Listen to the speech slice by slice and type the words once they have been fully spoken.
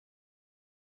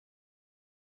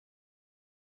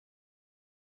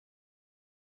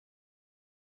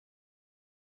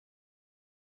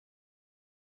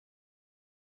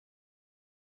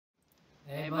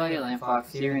Hey buddy, LandFox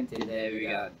here, and today we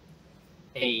got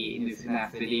a new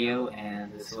FNAF video,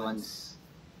 and this one's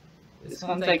a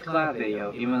collab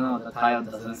video, even though the title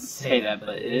doesn't say that,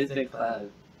 but it is a collab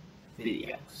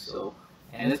video. So,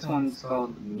 and this one's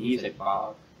called Music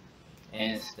Box,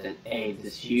 and it's the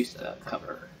DHeusta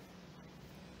cover.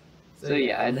 So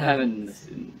yeah, I haven't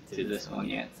listened to this one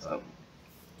yet, so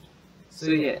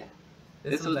yeah.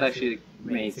 This was actually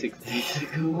made 6 days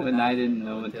ago, and I didn't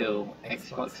know until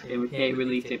Xbox AWK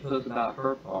released a post about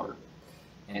her part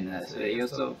in this video,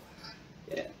 so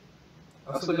yeah.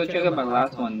 Also go check out my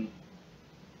last one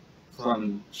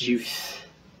from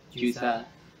DHeusta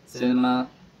Cinema,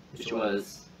 which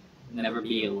was Never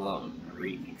Be Alone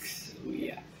remix, so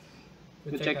yeah.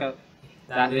 Go check out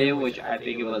that video, which I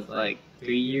think it was like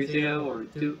 3 years ago or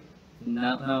 2,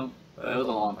 no, it was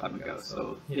a long time ago,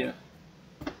 so yeah.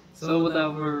 So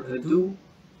without further ado,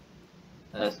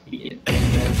 let's begin.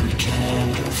 Every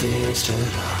candle fades to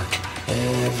dark,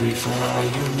 every fire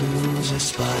you lose a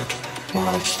spark.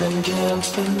 Watch them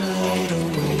dance the night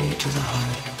away to the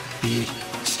heart. Beat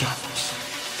stops.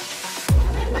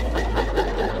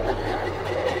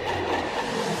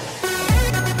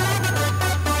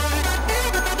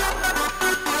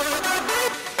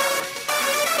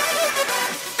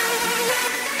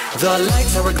 The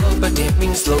lights are aglow but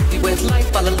dimming slowly with life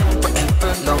all alone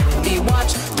forever lonely.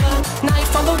 Watch the night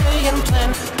fall away and plan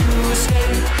to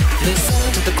escape. Listen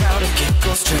to the crowd of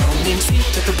giggles trembling. Speak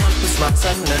to the one who smarts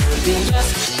unnerving.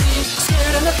 Just be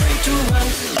scared and afraid to run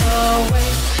away.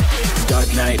 Dark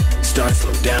night, stars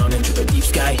slow down into the deep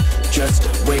sky, just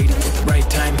waiting for the right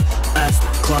time as the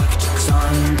clock ticks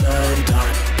on the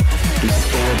dot. Let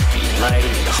there be light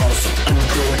in the hall so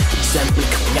unclear, simply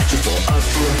coming at you full of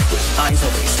fear, with eyes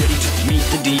always steady to meet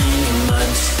the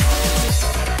demons.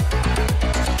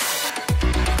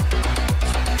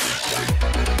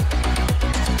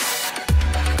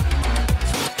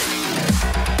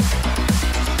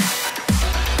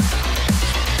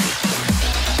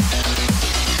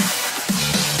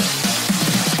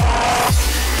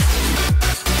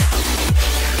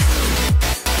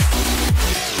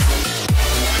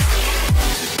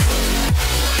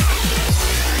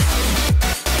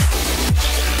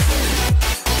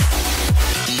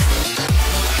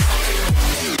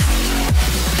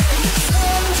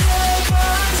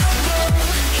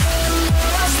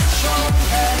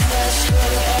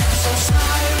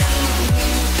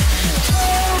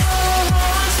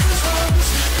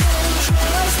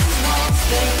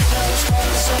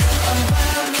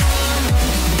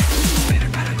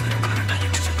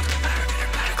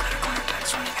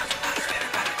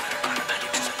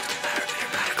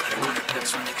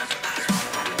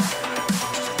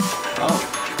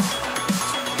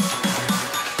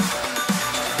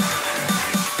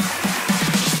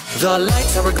 The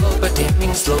lights are aglow but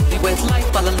dimming slowly with life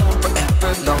all alone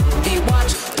forever lonely.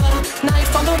 Watch the night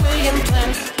fall away and plan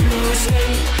to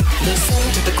escape. Listen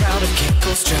to the crowd of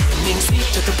giggles trembling. Speak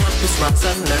to the one who smarts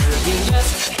unnerving.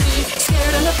 Just be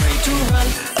scared and afraid to run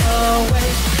away.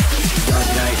 Dark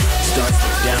night, stars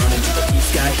slow down into the deep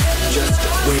sky, just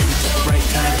waiting for the right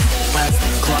time as the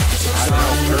clock ticks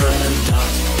on the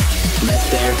dot. Let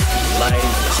there be light in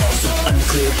the hall so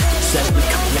unclear, suddenly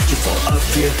coming at you full of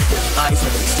fear, with eyes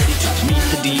always steady to meet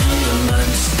the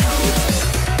demons.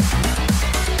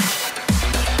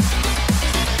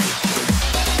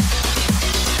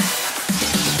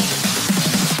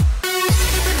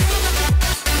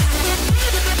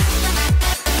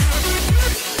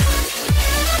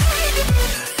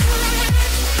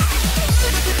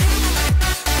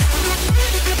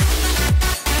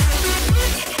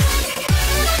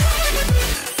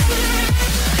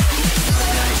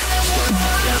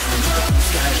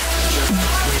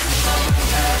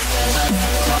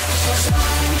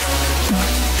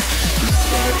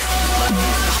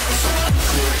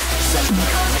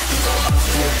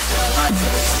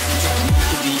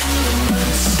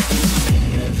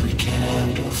 Every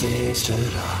candle fades to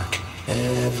dark,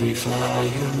 every fire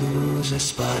you lose a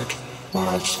spark.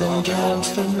 Watch them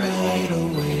dance the night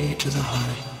away to the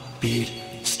heart. Beat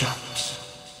stops.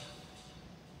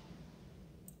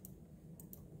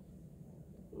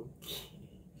 Okay.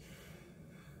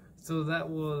 So that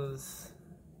was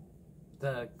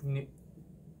the new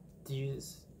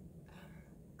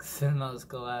Cinema's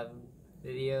collab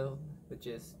video, which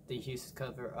is the DHeusta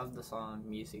cover of the song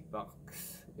Music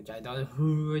Box, which I don't know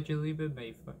who originally been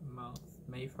made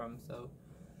from,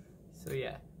 so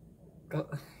yeah,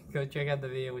 go check out the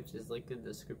video, which is linked in the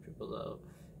description below.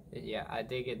 Yeah, I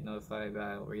did get notified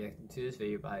about reacting to this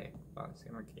video by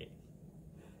FNAF.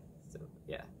 So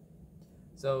yeah,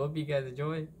 so hope you guys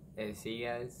enjoy, and see you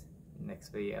guys next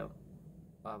video.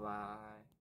 Bye bye.